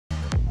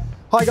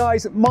Hi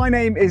guys, my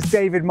name is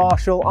David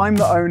Marshall. I'm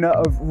the owner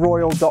of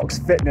Royal Docks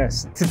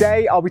Fitness.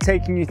 Today I'll be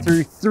taking you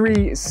through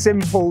 3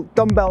 simple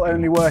dumbbell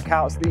only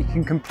workouts that you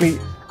can complete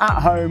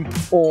at home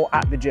or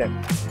at the gym.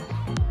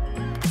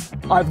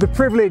 I have the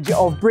privilege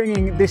of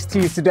bringing this to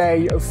you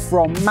today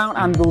from Mount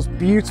Anvil's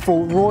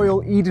beautiful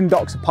Royal Eden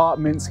Docks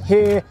apartments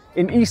here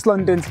in East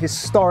London's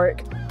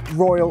historic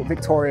Royal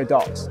Victoria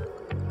Docks.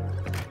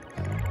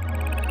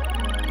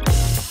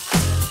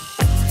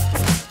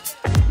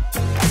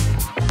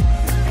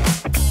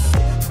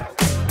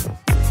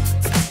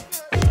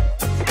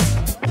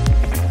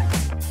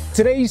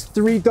 Today's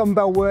 3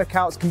 dumbbell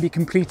workouts can be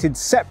completed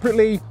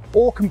separately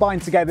or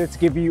combined together to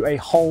give you a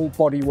whole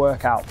body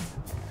workout.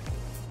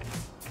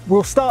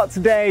 We'll start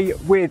today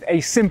with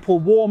a simple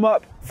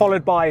warm-up,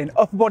 followed by an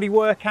upper body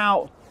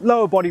workout,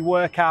 lower body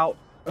workout,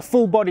 a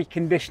full body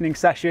conditioning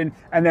session,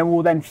 and then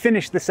we'll then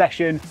finish the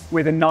session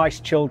with a nice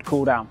chilled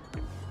cool down.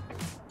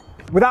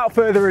 Without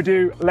further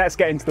ado, let's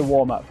get into the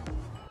warm-up.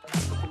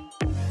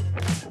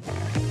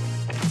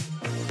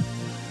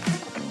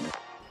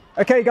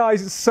 Okay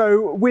guys,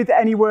 so with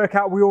any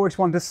workout we always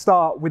want to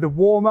start with a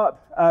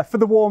warm-up. For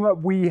the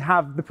warm-up we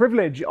have the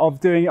privilege of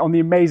doing it on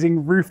the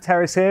amazing roof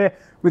terrace here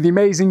with the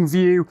amazing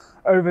view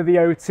over the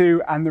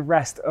O2 and the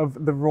rest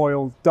of the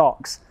Royal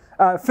Docks.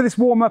 For this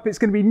warm-up it's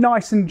going to be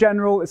nice and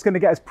general, it's going to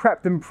get us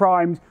prepped and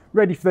primed,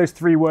 ready for those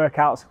 3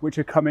 workouts which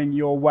are coming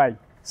your way.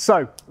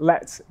 So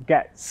let's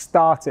get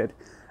started.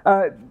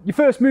 Your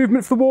first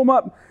movement for the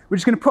warm-up, we're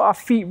just going to put our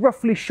feet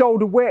roughly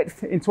shoulder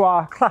width into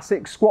our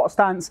classic squat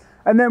stance,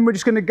 and then we're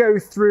just going to go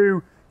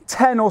through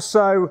 10 or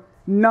so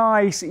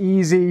nice,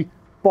 easy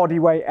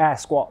bodyweight air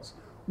squats.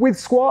 With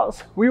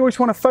squats, we always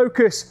want to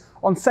focus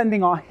on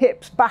sending our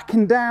hips back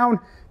and down,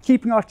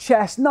 keeping our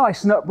chest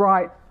nice and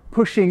upright,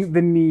 pushing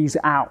the knees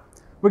out.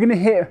 We're going to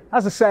hit,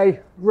 as I say,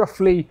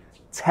 roughly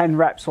 10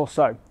 reps or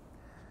so.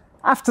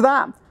 After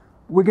that,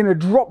 we're going to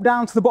drop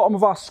down to the bottom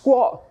of our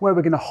squat where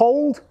we're going to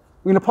hold.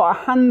 We're going to put our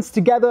hands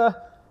together,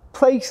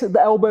 place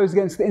the elbows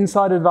against the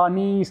inside of our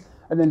knees,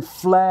 and then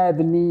flare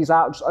the knees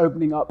out, just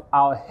opening up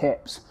our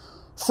hips.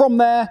 From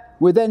there,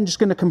 we're then just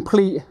going to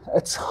complete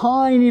a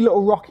tiny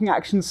little rocking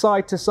action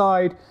side to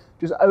side,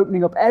 just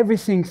opening up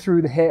everything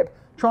through the hip,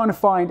 trying to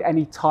find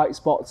any tight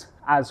spots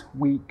as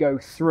we go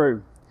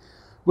through.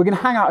 We're going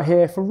to hang out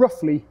here for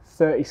roughly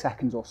 30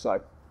 seconds or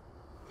so.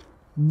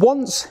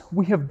 Once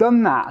we have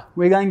done that,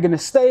 we're then going to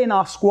stay in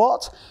our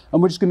squat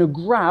and we're just going to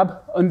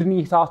grab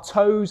underneath our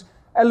toes,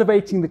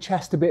 elevating the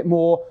chest a bit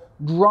more,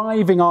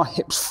 driving our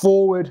hips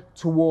forward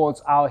towards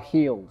our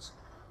heels.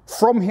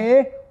 From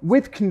here,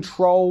 with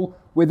control,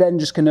 we're then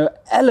just going to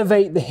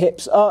elevate the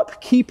hips up,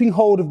 keeping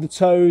hold of the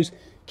toes,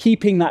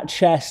 keeping that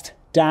chest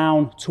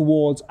down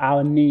towards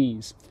our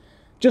knees.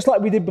 Just like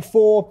we did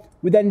before,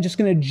 we're then just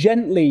going to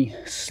gently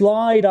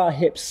slide our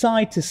hips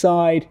side to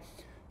side,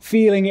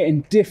 feeling it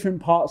in different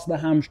parts of the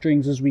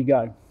hamstrings as we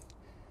go.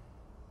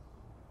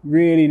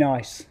 Really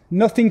nice.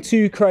 Nothing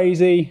too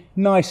crazy,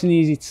 nice and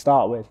easy to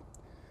start with.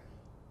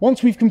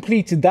 Once we've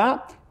completed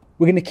that,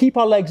 we're going to keep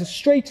our legs as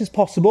straight as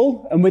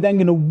possible, and we're then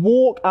going to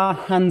walk our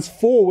hands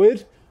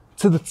forward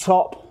to the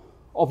top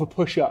of a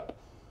push-up.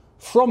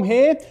 From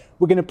here,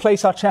 we're going to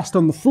place our chest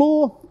on the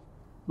floor,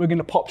 we're going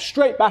to pop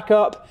straight back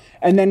up,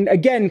 and then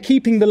again,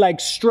 keeping the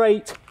legs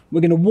straight,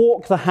 we're going to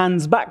walk the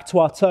hands back to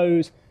our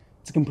toes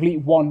to complete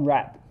 1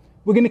 rep.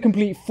 We're going to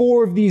complete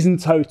 4 of these in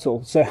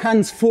total. So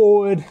hands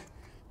forward,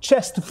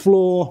 chest to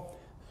floor,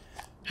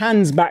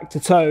 hands back to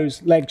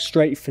toes, legs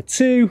straight for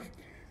 2,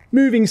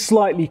 moving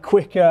slightly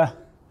quicker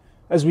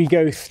as we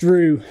go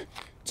through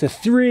to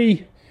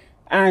 3,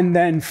 and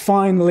then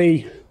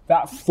finally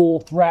that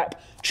 4th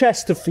rep,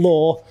 chest to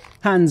floor,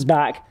 hands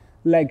back,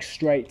 legs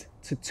straight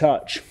to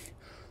touch.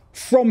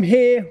 From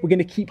here, we're going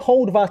to keep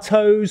hold of our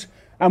toes,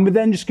 and we're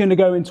then just going to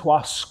go into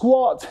our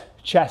squat,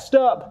 chest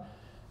up,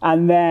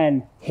 and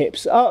then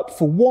hips up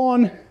for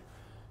 1,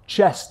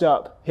 chest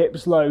up,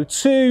 hips low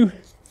 2.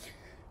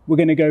 We're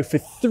going to go for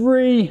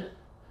 3,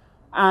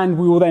 and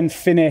we will then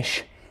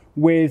finish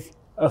with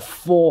a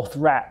 4th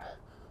rep.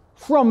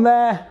 From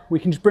there, we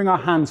can just bring our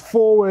hands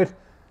forward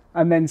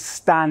and then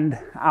stand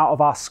out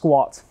of our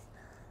squat.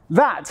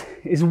 That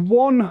is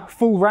 1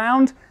 full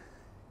round.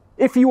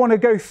 If you want to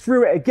go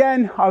through it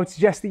again, I would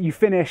suggest that you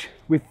finish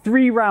with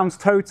 3 rounds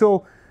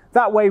total.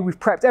 That way we've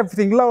prepped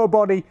everything lower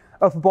body,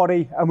 upper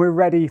body, and we're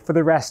ready for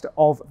the rest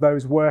of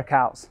those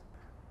workouts.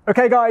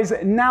 Okay guys,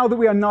 now that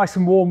we are nice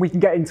and warm, we can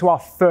get into our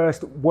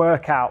first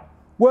workout.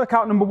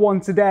 Workout number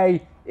 1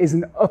 today is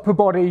an upper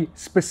body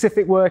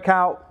specific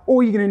workout.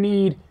 All you're going to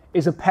need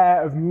is a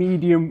pair of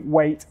medium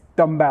weight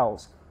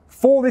dumbbells.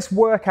 For this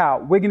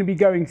workout, we're going to be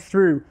going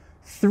through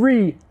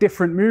 3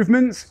 different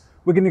movements.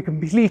 We're going to be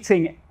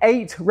completing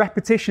 8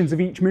 repetitions of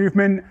each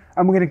movement,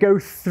 and we're going to go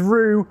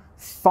through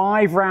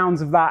 5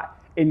 rounds of that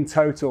in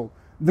total.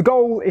 The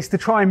goal is to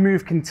try and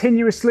move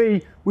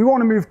continuously. We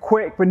want to move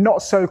quick, but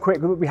not so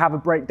quick that we have a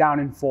breakdown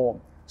in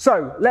form.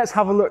 So let's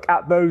have a look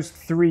at those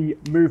 3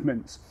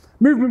 movements.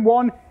 Movement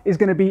 1 is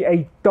going to be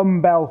a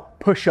dumbbell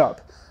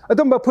push-up. A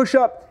dumbbell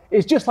push-up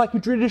is just like a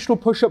traditional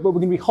push-up, but we're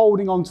going to be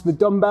holding onto the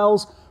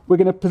dumbbells. We're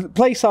going to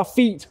place our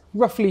feet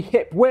roughly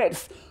hip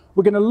width.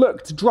 We're going to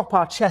look to drop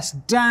our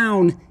chest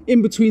down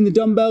in between the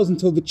dumbbells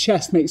until the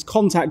chest makes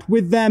contact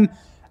with them,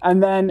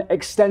 and then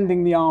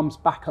extending the arms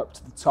back up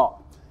to the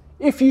top.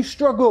 If you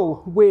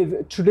struggle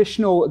with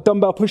traditional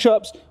dumbbell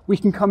push-ups, we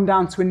can come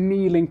down to a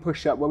kneeling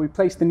push-up where we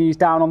place the knees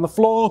down on the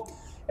floor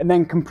and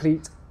then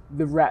complete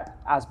the rep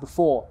as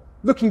before.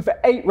 Looking for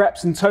 8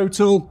 reps in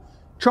total,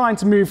 trying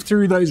to move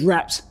through those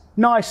reps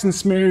nice and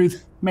smooth,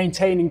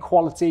 maintaining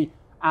quality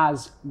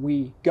as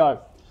we go.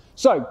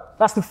 So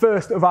that's the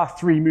first of our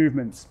 3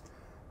 movements.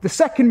 The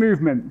second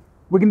movement,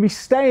 we're going to be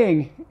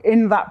staying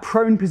in that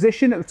prone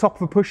position at the top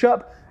of a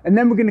push-up, and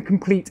then we're going to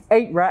complete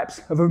 8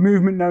 reps of a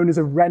movement known as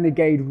a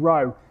renegade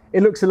row.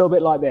 It looks a little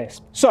bit like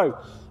this. So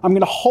I'm going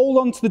to hold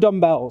on to the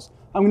dumbbells.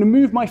 I'm going to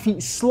move my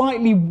feet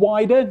slightly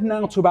wider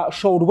now to about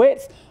shoulder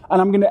width,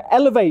 and I'm going to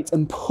elevate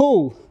and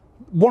pull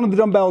one of the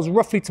dumbbells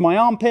roughly to my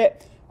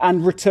armpit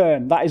and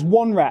return. That is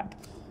 1 rep.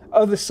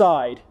 Other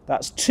side,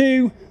 that's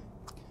 2,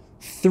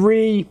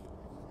 3,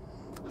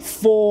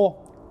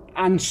 4,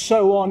 and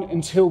so on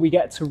until we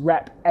get to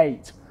rep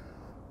 8.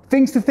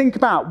 Things to think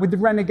about with the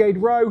renegade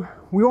row: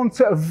 we want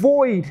to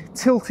avoid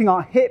tilting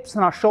our hips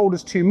and our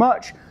shoulders too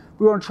much.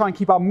 We want to try and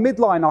keep our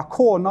midline, our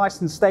core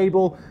nice and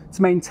stable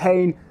to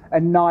maintain a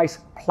nice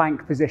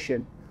plank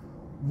position.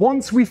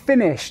 Once we've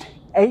finished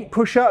 8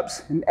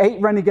 push-ups and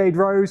 8 renegade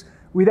rows,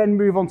 we then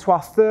move on to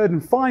our third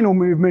and final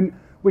movement,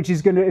 which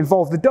is going to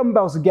involve the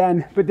dumbbells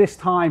again, but this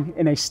time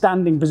in a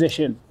standing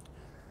position.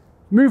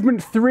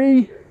 Movement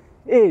 3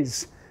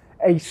 is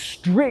a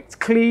strict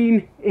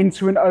clean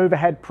into an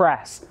overhead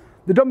press.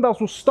 The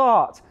dumbbells will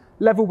start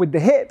level with the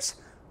hips,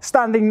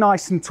 standing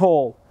nice and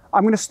tall.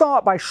 I'm going to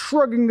start by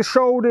shrugging the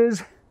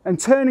shoulders and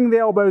turning the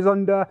elbows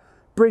under,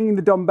 bringing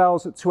the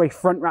dumbbells to a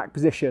front rack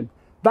position.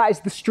 That is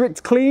the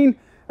strict clean,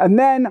 and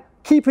then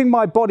keeping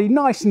my body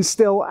nice and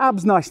still,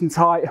 abs nice and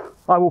tight,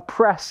 I will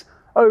press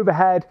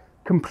overhead,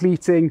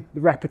 completing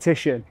the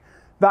repetition.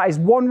 That is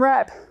 1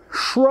 rep,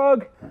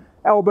 shrug,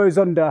 elbows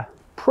under,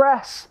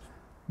 press.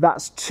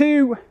 That's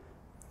 2.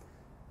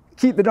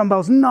 Keep the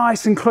dumbbells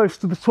nice and close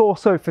to the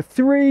torso for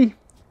 3,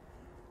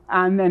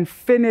 and then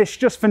finish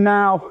just for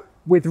now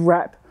with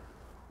rep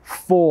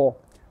 4.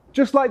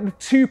 Just like the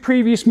 2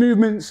 previous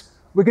movements,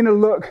 we're going to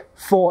look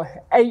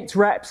for 8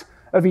 reps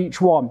of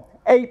each one.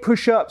 8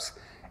 push-ups,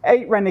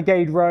 8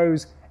 renegade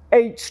rows,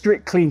 8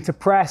 strict clean to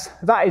press.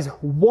 That is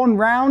 1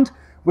 round.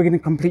 We're going to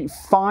complete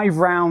 5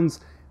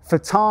 rounds for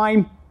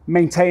time,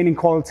 maintaining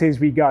quality as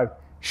we go.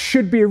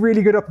 Should be a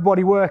really good upper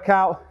body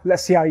workout.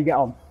 Let's see how you get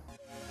on.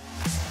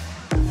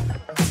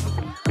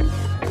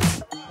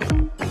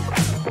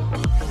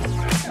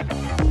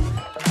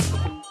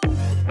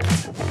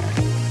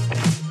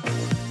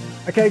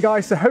 Okay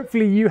guys, so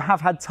hopefully you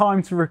have had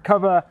time to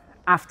recover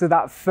after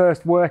that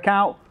first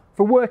workout.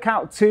 For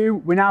workout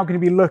 2, we're now going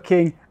to be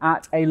looking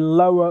at a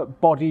lower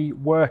body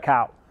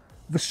workout.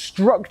 The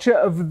structure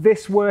of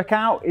this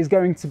workout is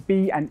going to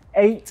be an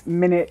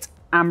 8-minute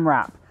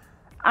AMRAP.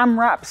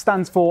 AMRAP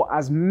stands for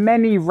as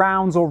many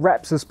rounds or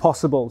reps as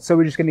possible. So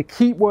we're just going to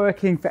keep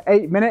working for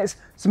 8 minutes,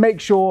 so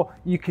make sure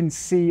you can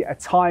see a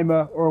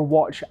timer or a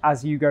watch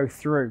as you go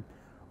through.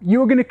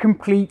 You're going to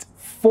complete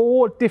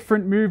 4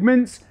 different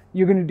movements.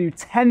 You're going to do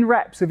 10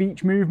 reps of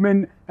each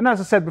movement, and as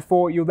I said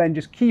before, you'll then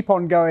just keep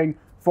on going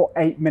for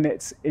 8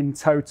 minutes in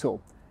total.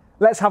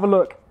 Let's have a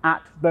look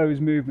at those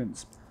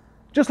movements.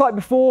 Just like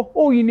before,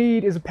 all you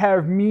need is a pair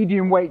of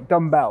medium weight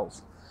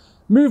dumbbells.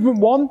 Movement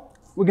 1,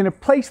 we're going to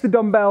place the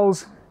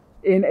dumbbells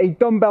in a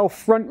dumbbell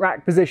front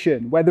rack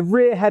position where the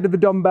rear head of the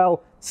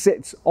dumbbell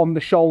sits on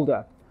the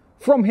shoulder.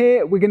 From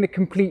here, we're going to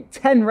complete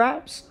 10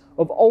 reps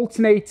of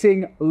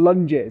alternating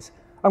lunges.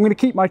 I'm going to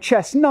keep my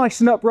chest nice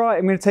and upright.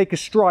 I'm going to take a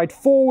stride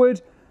forward.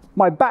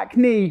 My back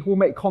knee will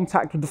make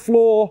contact with the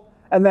floor,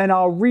 and then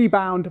I'll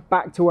rebound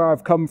back to where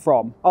I've come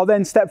from. I'll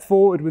then step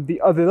forward with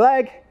the other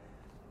leg.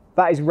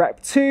 That is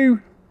rep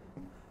 2,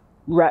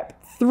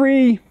 rep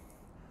 3,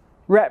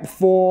 rep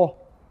 4,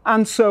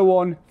 and so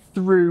on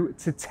through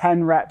to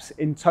 10 reps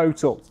in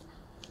total.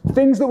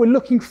 Things that we're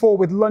looking for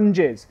with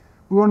lunges: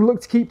 we want to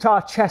look to keep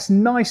our chest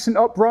nice and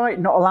upright,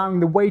 not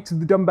allowing the weight of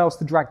the dumbbells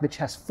to drag the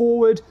chest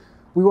forward.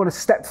 We want to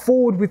step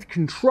forward with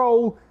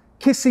control,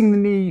 kissing the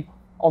knee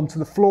onto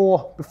the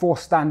floor before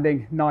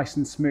standing nice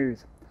and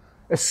smooth.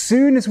 As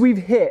soon as we've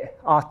hit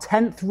our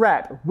 10th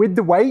rep with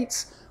the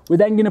weights, we're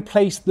then going to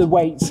place the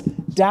weights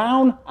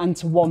down and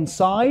to one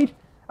side,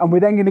 and we're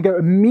then going to go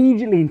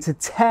immediately into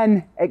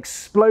 10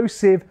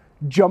 explosive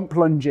jump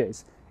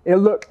lunges.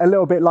 It'll look a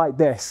little bit like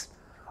this.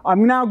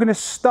 I'm now going to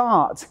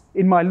start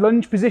in my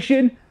lunge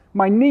position.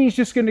 My knee's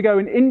just going to go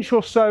 1 inch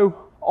or so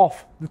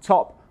off the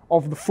top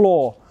of the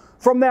floor.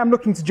 From there, I'm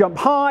looking to jump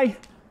high,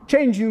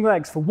 changing the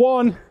legs for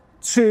 1,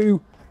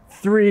 2,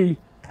 3,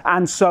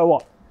 and so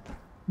on.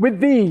 With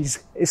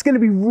these, it's going to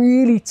be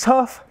really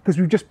tough because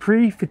we've just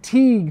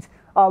pre-fatigued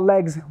our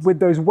legs with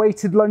those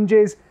weighted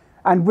lunges,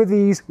 and with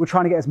these, we're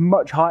trying to get as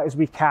much height as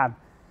we can.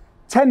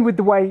 10 with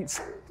the weights,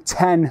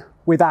 10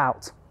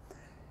 without.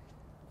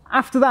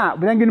 After that,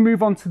 we're then going to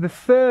move on to the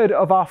third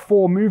of our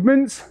 4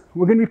 movements.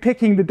 We're going to be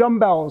picking the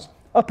dumbbells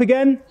up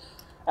again,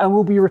 and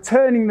we'll be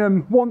returning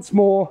them once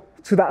more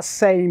to that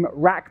same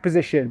rack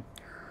position.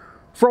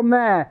 From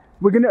there,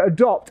 we're going to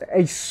adopt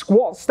a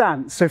squat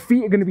stance. So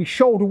feet are going to be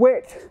shoulder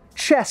width,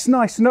 chest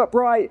nice and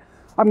upright.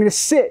 I'm going to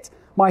sit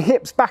my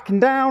hips back and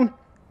down,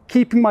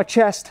 keeping my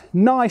chest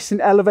nice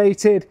and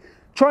elevated,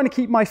 trying to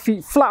keep my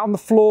feet flat on the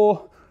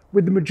floor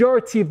with the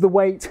majority of the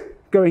weight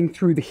going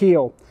through the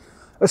heel.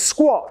 A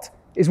squat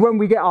is when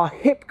we get our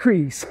hip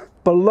crease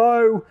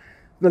below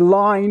the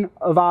line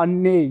of our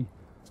knee.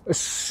 A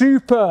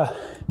super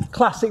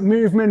classic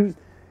movement.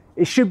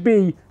 It should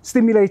be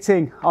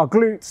stimulating our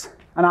glutes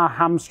and our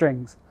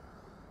hamstrings.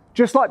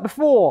 Just like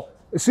before,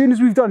 as soon as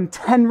we've done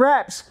 10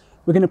 reps,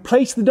 we're going to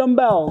place the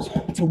dumbbells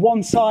to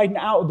one side and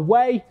out of the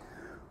way.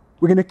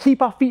 We're going to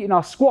keep our feet in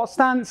our squat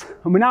stance,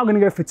 and we're now going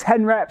to go for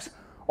 10 reps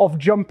of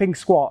jumping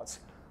squats.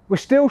 We're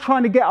still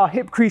trying to get our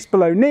hip crease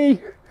below knee,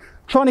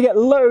 trying to get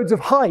loads of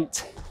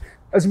height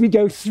as we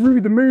go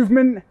through the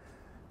movement.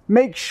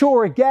 Make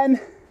sure again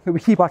that we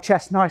keep our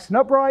chest nice and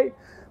upright.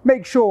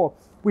 Make sure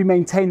we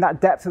maintain that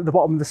depth at the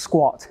bottom of the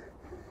squat.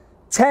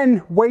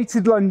 10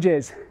 weighted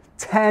lunges,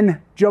 10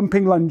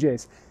 jumping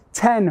lunges,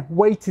 10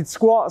 weighted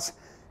squats,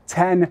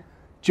 10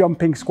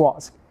 jumping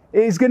squats.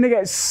 It is going to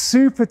get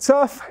super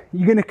tough.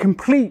 You're going to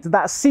complete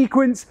that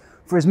sequence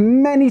for as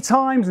many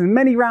times and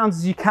many rounds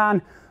as you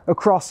can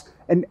across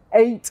an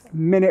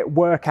 8-minute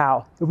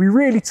workout. It'll be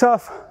really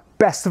tough.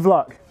 Best of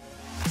luck.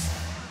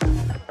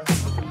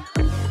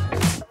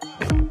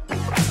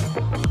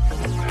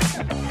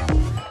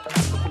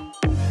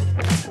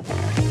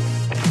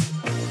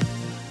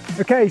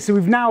 Okay, so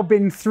we've now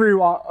been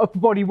through our upper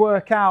body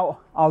workout,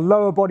 our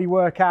lower body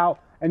workout,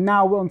 and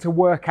now we're on to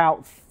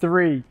workout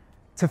 3.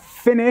 To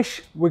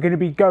finish, we're going to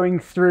be going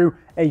through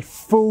a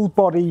full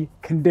body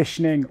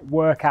conditioning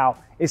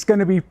workout. It's going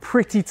to be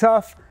pretty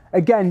tough.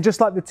 Again,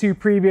 just like the 2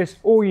 previous,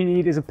 all you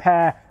need is a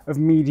pair of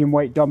medium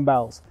weight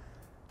dumbbells.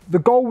 The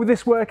goal with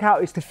this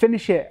workout is to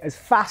finish it as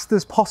fast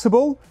as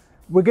possible.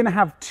 We're going to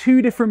have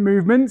 2 different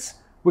movements.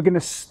 We're going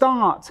to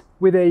start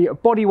with a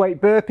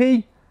bodyweight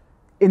burpee.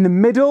 In the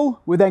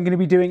middle, we're then going to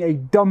be doing a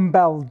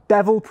dumbbell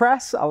devil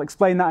press. I'll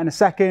explain that in a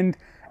second.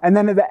 And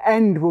then at the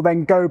end, we'll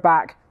then go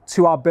back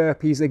to our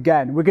burpees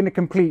again. We're going to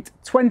complete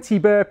 20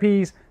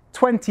 burpees,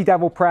 20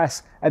 devil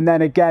press, and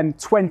then again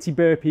 20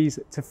 burpees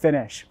to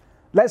finish.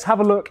 Let's have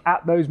a look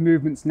at those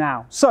movements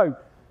now. So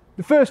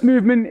the first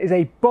movement is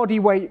a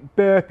bodyweight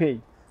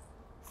burpee.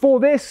 For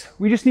this,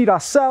 we just need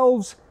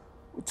ourselves.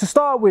 To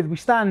start with, we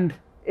stand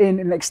in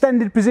an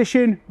extended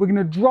position. We're going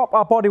to drop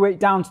our body weight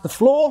down to the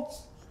floor,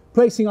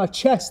 placing our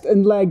chest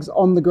and legs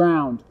on the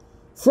ground.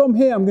 From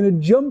here, I'm going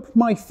to jump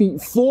my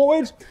feet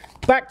forward,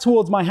 back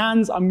towards my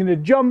hands. I'm going to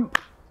jump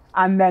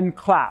and then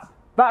clap.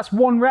 That's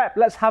 1 rep.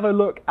 Let's have a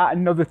look at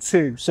another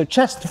 2. So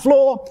chest to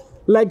floor,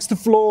 legs to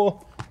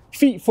floor,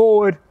 feet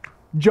forward,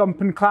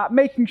 jump and clap,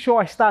 making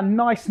sure I stand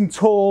nice and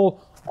tall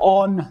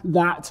on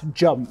that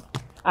jump.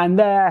 And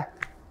there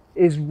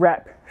is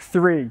rep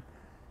 3.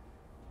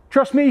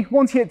 Trust me,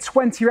 once you hit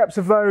 20 reps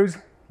of those,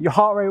 your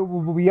heart rate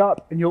will be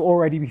up and you'll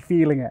already be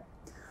feeling it.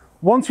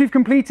 Once we've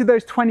completed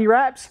those 20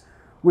 reps,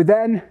 we're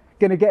then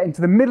going to get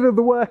into the middle of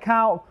the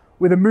workout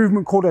with a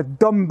movement called a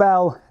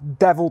dumbbell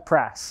devil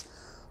press.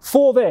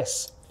 For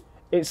this,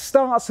 it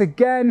starts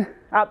again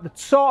at the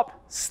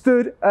top,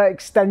 stood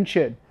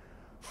extension.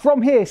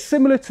 From here,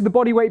 similar to the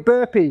bodyweight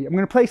burpee, I'm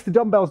going to place the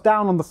dumbbells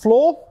down on the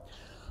floor.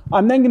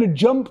 I'm then going to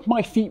jump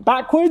my feet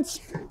backwards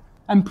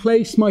and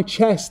place my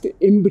chest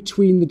in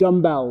between the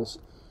dumbbells.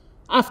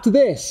 After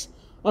this,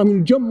 I'm going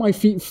to jump my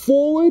feet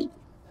forward,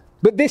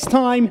 but this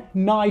time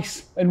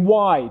nice and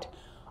wide.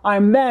 I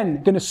am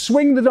then going to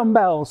swing the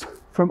dumbbells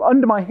from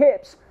under my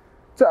hips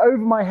to over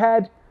my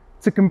head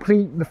to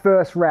complete the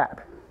first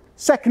rep.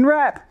 Second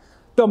rep,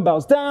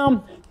 dumbbells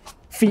down,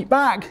 feet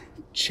back,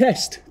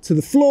 chest to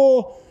the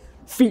floor,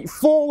 feet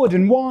forward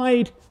and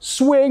wide,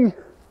 swing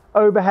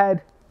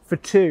overhead for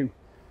 2.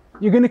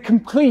 You're going to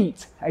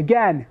complete,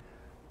 again,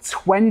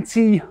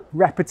 20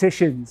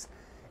 repetitions.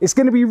 It's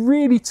going to be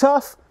really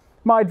tough.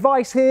 My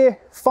advice here,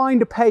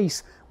 find a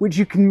pace which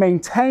you can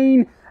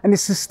maintain and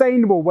is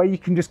sustainable, where you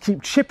can just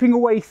keep chipping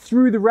away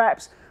through the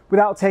reps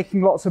without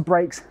taking lots of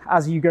breaks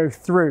as you go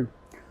through.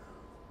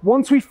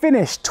 Once we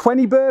finish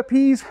 20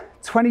 burpees,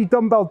 20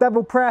 dumbbell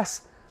devil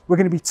press, we're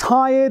going to be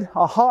tired,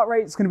 our heart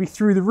rate's going to be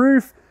through the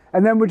roof,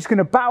 and then we're just going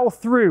to battle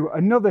through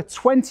another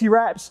 20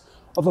 reps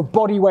of a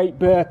bodyweight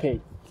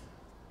burpee.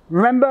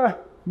 Remember,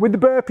 with the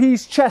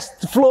burpees,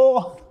 chest to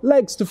floor,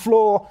 legs to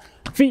floor,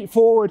 feet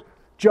forward,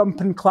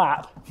 jump and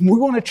clap. We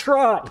want to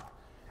try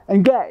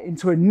and get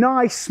into a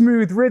nice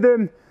smooth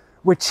rhythm.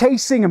 We're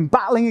chasing and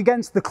battling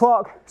against the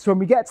clock. So when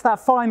we get to that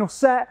final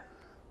set,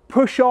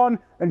 push on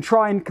and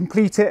try and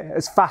complete it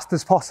as fast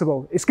as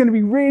possible. It's going to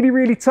be really,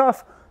 really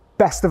tough.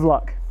 Best of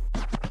luck.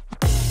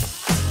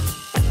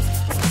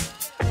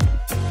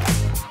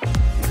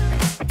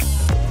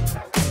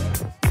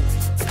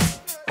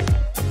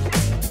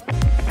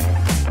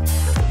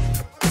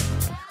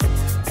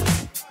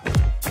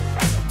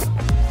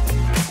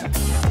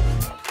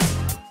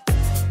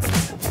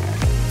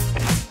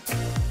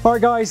 All right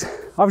guys,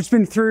 I've just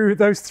been through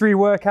those 3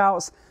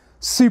 workouts.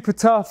 Super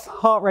tough,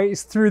 heart rate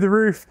is through the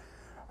roof.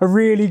 A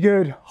really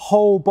good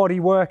whole body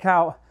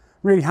workout.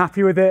 Really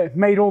happy with it.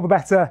 Made all the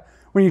better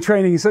when you're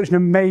training in such an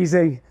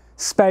amazing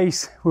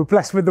space. We're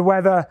blessed with the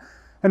weather,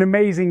 an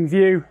amazing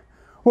view.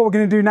 What we're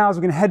gonna do now is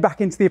we're gonna head back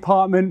into the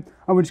apartment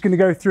and we're just gonna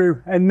go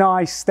through a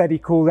nice steady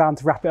cool down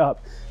to wrap it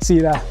up. See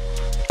you there.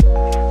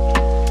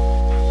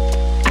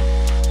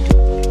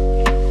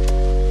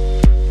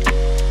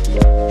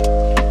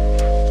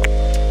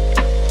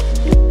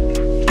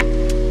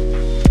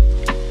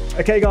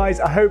 Okay guys,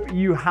 I hope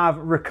you have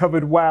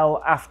recovered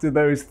well after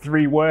those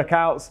 3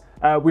 workouts.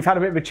 We've had a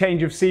bit of a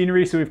change of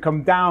scenery, so we've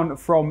come down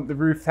from the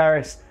roof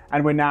terrace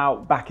and we're now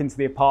back into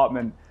the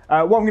apartment.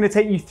 What I'm going to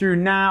take you through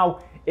now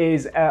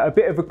is a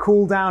bit of a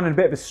cool down and a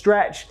bit of a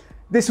stretch.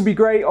 This will be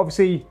great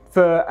obviously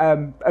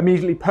for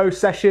immediately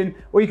post session,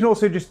 or you can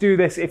also just do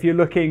this if you're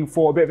looking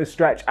for a bit of a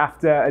stretch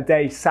after a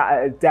day sat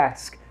at a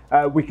desk.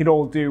 We can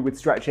all do with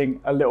stretching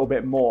a little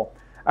bit more.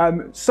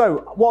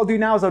 So what I'll do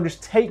now is I'll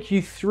just take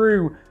you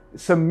through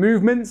some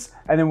movements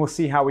and then we'll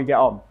see how we get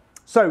on.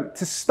 So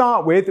to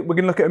start with, we're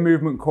going to look at a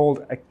movement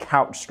called a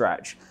couch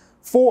stretch.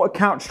 For a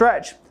couch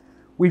stretch,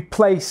 we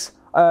place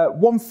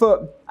 1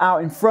 foot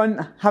out in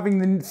front, having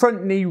the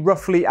front knee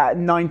roughly at a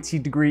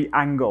 90-degree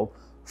angle.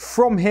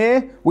 From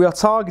here, we are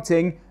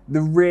targeting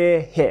the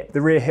rear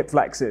hip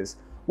flexors.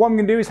 What I'm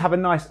going to do is have a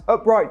nice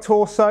upright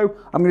torso.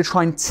 I'm going to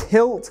try and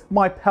tilt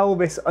my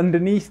pelvis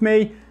underneath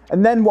me.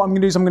 And then what I'm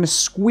going to do is I'm going to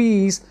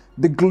squeeze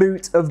the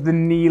glute of the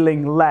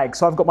kneeling leg.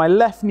 So I've got my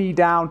left knee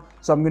down,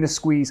 so I'm going to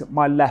squeeze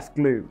my left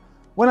glute.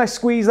 When I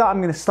squeeze that, I'm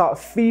going to start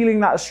feeling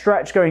that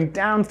stretch going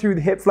down through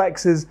the hip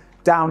flexors,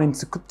 down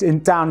into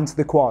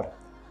the quad.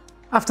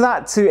 After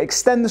that, to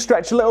extend the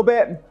stretch a little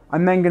bit,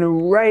 I'm then going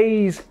to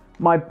raise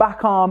my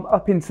back arm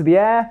up into the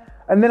air,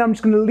 and then I'm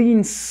just going to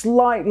lean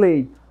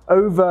slightly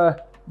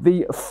over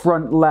the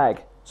front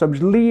leg. So I'm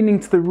just leaning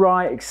to the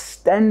right,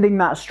 extending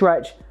that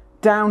stretch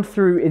down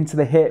through into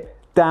the hip,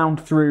 down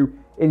through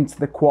into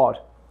the quad.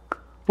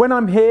 When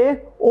I'm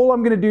here, all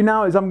I'm going to do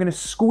now is I'm going to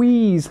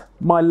squeeze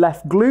my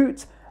left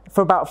glute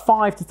for about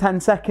 5 to 10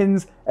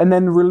 seconds and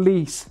then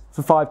release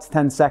for 5 to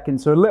 10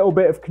 seconds. So a little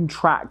bit of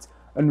contract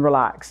and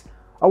relax.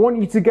 I want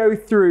you to go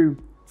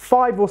through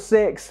 5 or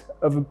 6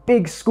 of a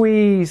big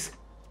squeeze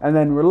and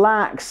then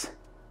relax,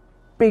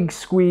 big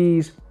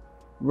squeeze,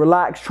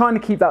 relax, trying to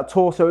keep that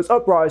torso as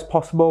upright as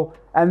possible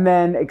and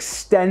then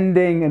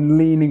extending and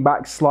leaning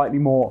back slightly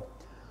more.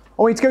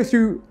 I want you to go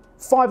through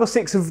 5 or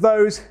 6 of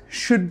those,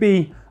 should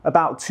be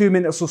about 2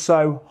 minutes or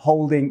so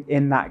holding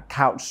in that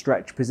couch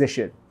stretch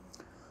position.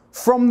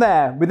 From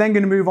there, we're then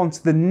going to move on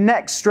to the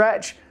next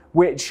stretch,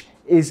 which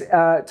is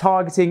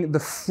targeting the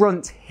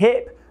front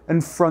hip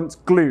and front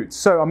glute.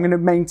 So I'm going to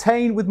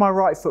maintain with my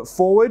right foot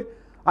forward.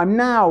 I'm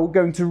now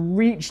going to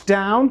reach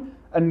down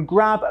and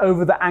grab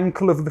over the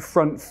ankle of the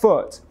front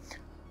foot.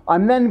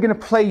 I'm then going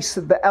to place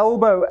the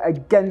elbow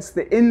against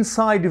the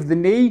inside of the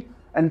knee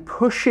and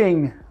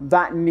pushing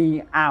that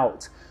knee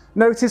out.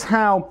 Notice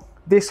how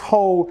this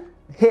whole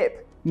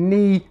hip,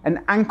 knee and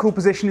ankle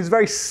position is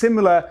very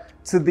similar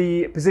to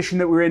the position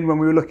that we were in when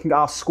we were looking at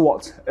our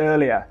squat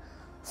earlier.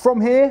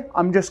 From here,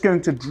 I'm just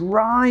going to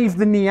drive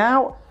the knee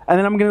out and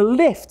then I'm going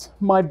to lift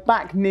my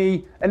back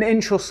knee an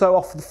inch or so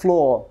off the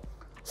floor.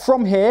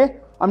 From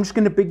here, I'm just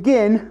going to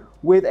begin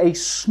with a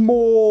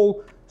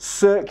small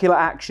circular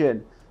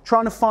action,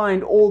 trying to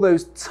find all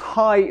those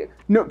tight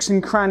nooks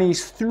and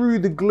crannies through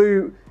the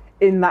glute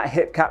in that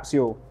hip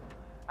capsule.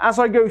 As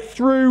I go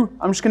through,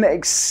 I'm just going to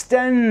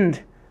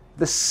extend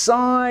the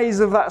size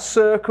of that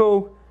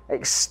circle,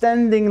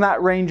 extending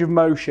that range of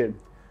motion.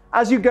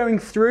 As you're going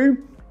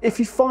through, if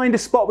you find a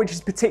spot which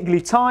is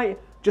particularly tight,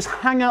 just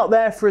hang out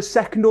there for a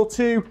second or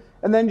 2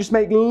 and then just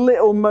make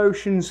little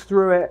motions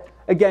through it,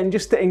 again,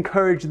 just to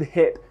encourage the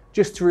hip,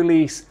 just to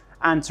release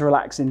and to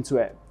relax into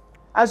it.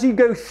 As you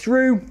go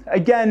through,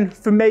 again,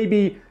 for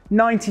maybe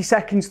 90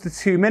 seconds to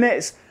 2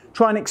 minutes,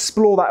 try and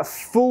explore that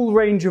full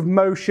range of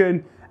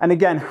motion and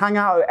again, hang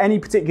out at any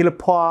particular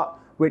part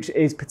which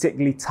is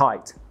particularly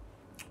tight.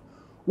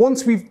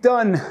 Once we've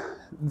done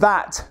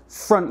that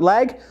front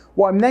leg,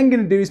 what I'm then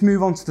going to do is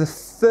move on to the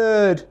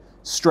third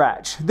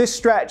stretch. This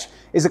stretch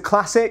is a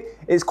classic.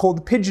 It's called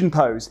the pigeon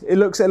pose. It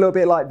looks a little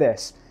bit like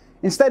this.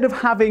 Instead of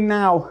having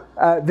now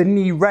the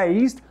knee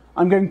raised,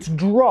 I'm going to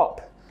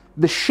drop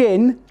the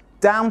shin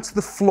down to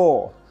the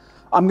floor.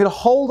 I'm going to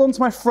hold onto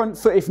my front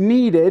foot if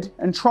needed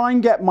and try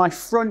and get my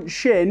front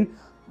shin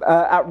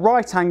at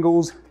right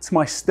angles to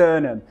my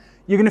sternum.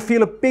 You're going to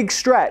feel a big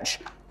stretch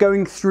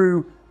going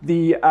through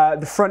the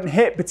front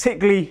hip,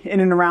 particularly in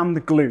and around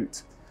the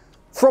glute.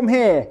 From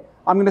here,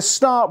 I'm going to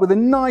start with a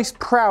nice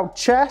proud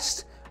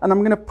chest and I'm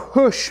going to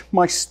push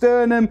my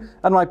sternum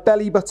and my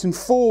belly button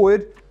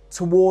forward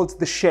towards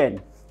the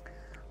shin.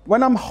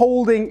 When I'm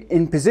holding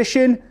in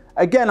position,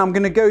 again, I'm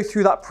going to go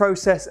through that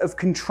process of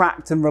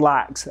contract and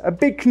relax. A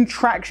big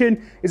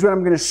contraction is when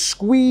I'm going to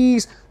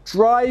squeeze,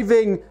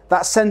 driving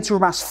that center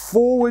of mass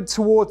forward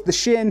towards the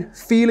shin,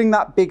 feeling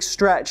that big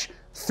stretch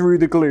through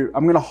the glute.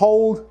 I'm going to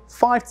hold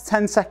 5 to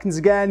 10 seconds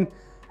again,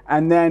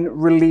 and then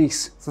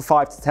release for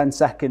 5 to 10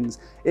 seconds.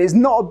 It's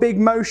not a big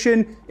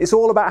motion, it's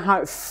all about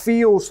how it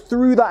feels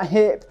through that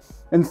hip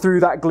and through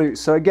that glute.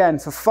 So again,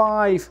 for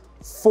 5,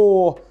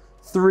 4,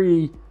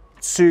 3,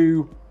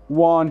 2,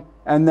 1,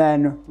 and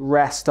then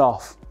rest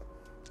off.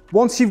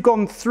 Once you've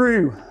gone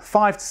through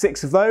 5 to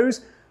 6 of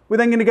those, we're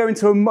then gonna go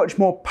into a much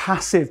more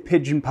passive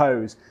pigeon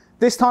pose.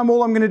 This time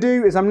all I'm gonna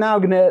do is I'm now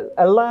gonna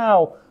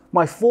allow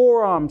my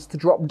forearms to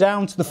drop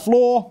down to the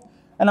floor,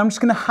 and I'm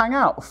just gonna hang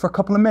out for a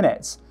couple of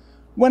minutes.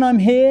 When I'm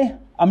here,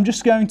 I'm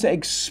just going to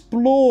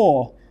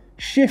explore,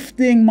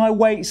 shifting my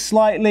weight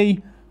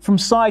slightly from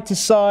side to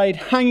side,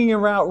 hanging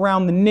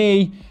around the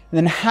knee, and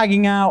then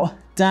hanging out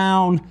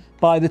down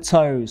by the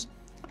toes.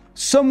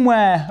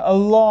 Somewhere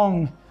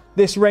along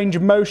this range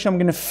of motion, I'm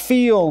gonna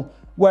feel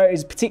where it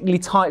is particularly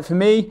tight for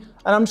me,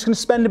 and I'm just gonna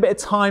spend a bit of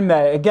time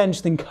there. Again,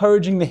 just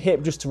encouraging the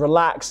hip just to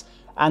relax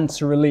and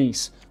to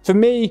release. For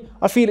me,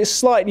 I feel it's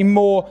slightly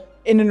more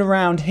in and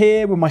around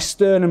here with my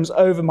sternums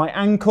over my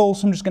ankle,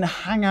 so I'm just gonna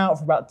hang out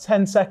for about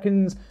 10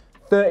 seconds,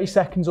 30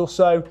 seconds or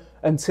so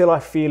until I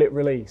feel it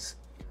release.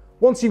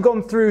 Once you've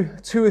gone through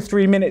 2 or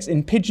 3 minutes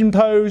in pigeon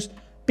pose,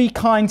 be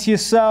kind to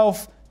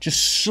yourself,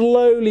 just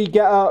slowly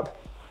get up,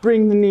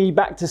 bring the knee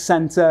back to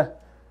center,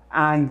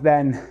 and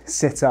then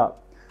sit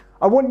up.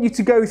 I want you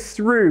to go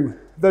through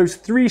those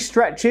 3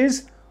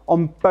 stretches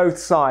on both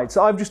sides.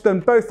 So I've just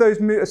done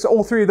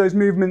all 3 of those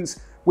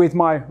movements with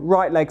my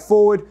right leg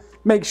forward.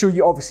 Make sure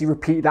you obviously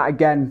repeat that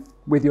again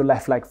with your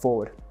left leg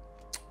forward.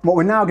 What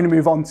we're now going to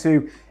move on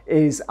to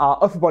is our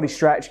upper body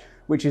stretch,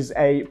 which is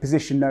a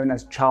position known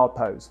as child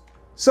pose.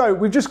 So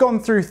we've just gone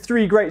through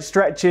 3 great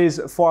stretches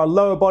for our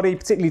lower body,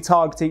 particularly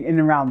targeting in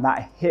and around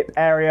that hip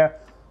area.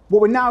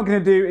 What we're now going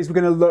to do is we're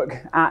going to look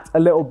at a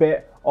little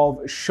bit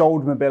of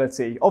shoulder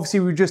mobility. Obviously,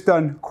 we've just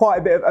done quite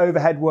a bit of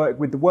overhead work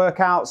with the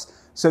workouts,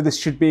 so this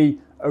should be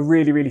a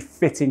really, really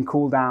fitting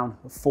cool down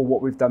for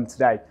what we've done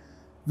today.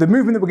 The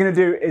movement that we're going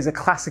to do is a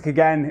classic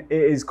again.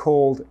 It is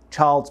called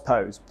child's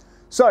pose.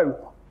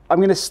 So I'm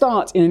going to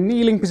start in a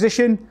kneeling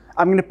position.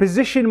 I'm going to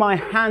position my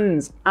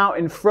hands out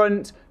in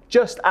front,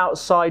 just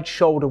outside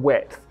shoulder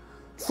width.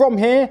 From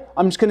here,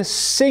 I'm just going to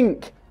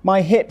sink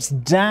my hips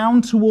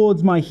down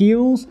towards my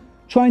heels,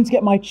 trying to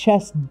get my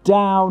chest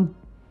down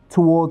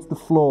towards the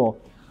floor.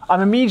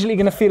 I'm immediately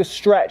going to feel a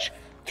stretch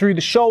through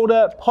the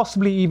shoulder,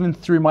 possibly even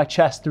through my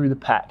chest, through the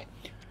pec.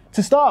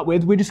 To start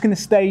with, we're just going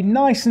to stay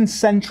nice and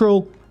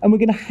central, and we're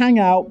going to hang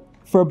out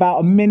for about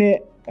a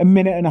minute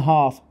and a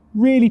half.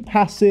 Really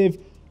passive,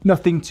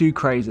 nothing too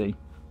crazy.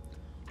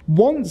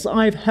 Once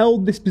I've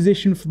held this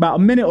position for about a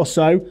minute or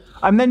so,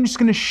 I'm then just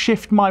going to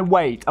shift my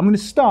weight. I'm going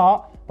to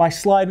start by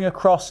sliding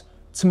across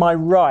to my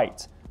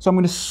right. So I'm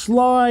going to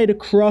slide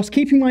across,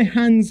 keeping my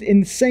hands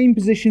in the same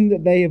position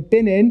that they have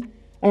been in,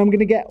 and I'm going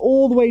to get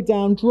all the way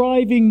down,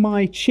 driving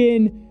my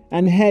chin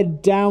and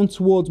head down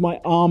towards my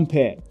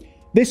armpit.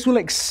 This will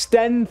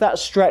extend that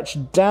stretch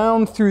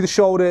down through the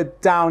shoulder,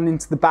 down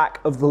into the back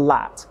of the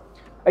lat.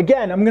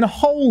 Again, I'm going to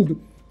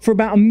hold for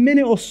about a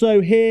minute or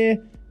so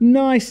here,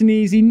 nice and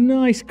easy,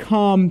 nice,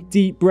 calm,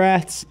 deep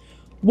breaths.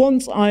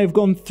 Once I've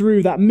gone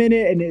through that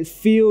minute and it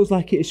feels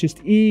like it's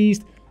just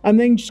eased, I'm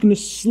then just going to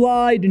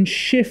slide and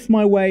shift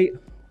my weight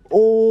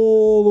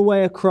all the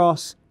way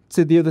across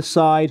to the other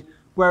side,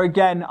 where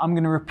again, I'm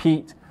going to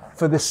repeat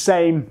for the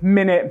same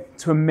minute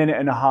to a minute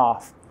and a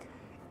half.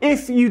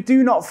 If you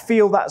do not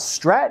feel that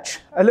stretch,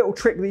 a little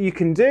trick that you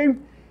can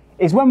do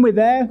is when we're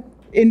there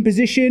in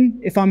position,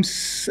 if I'm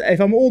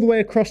all the way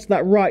across to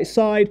that right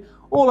side,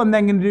 all I'm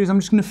then going to do is I'm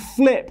just going to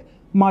flip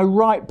my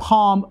right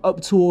palm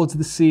up towards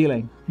the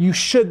ceiling. You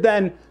should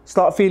then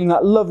start feeling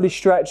that lovely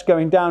stretch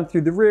going down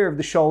through the rear of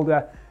the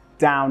shoulder,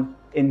 down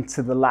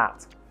into the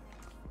lat.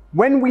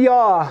 When we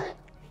are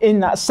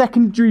in that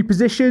secondary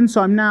position,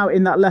 so I'm now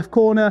in that left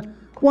corner,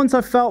 once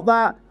I've felt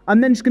that,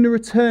 I'm then just going to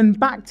return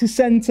back to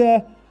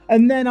center,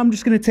 and then I'm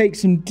just going to take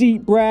some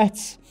deep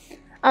breaths.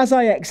 As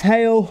I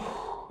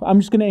exhale, I'm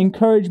just going to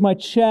encourage my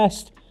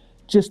chest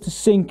just to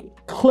sink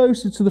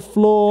closer to the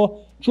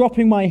floor,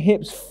 dropping my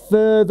hips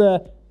further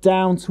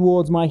down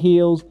towards my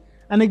heels.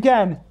 And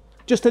again,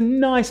 just a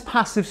nice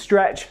passive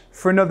stretch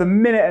for another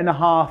minute and a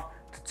half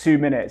to 2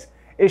 minutes.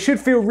 It should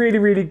feel really,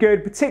 really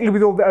good, particularly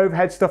with all the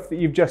overhead stuff that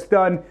you've just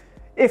done.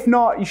 If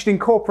not, you should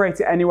incorporate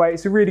it anyway.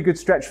 It's a really good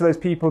stretch for those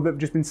people that have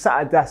just been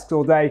sat at desks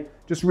all day.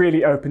 Just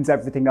really opens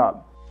everything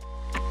up.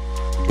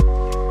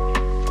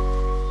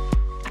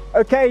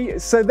 Okay,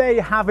 so there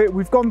you have it.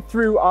 We've gone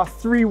through our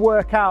 3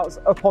 workouts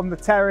up on the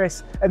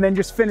terrace and then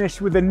just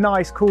finished with a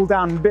nice cool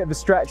down and a bit of a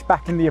stretch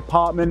back in the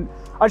apartment.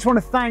 I just want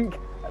to thank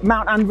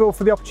Mount Anvil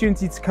for the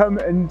opportunity to come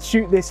and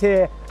shoot this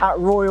here at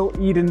Royal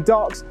Eden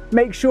Docks.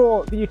 Make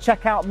sure that you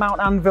check out Mount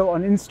Anvil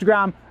on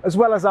Instagram, as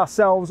well as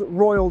ourselves,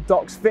 Royal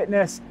Docks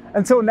Fitness.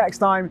 Until next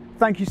time,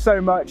 thank you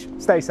so much.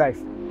 Stay safe.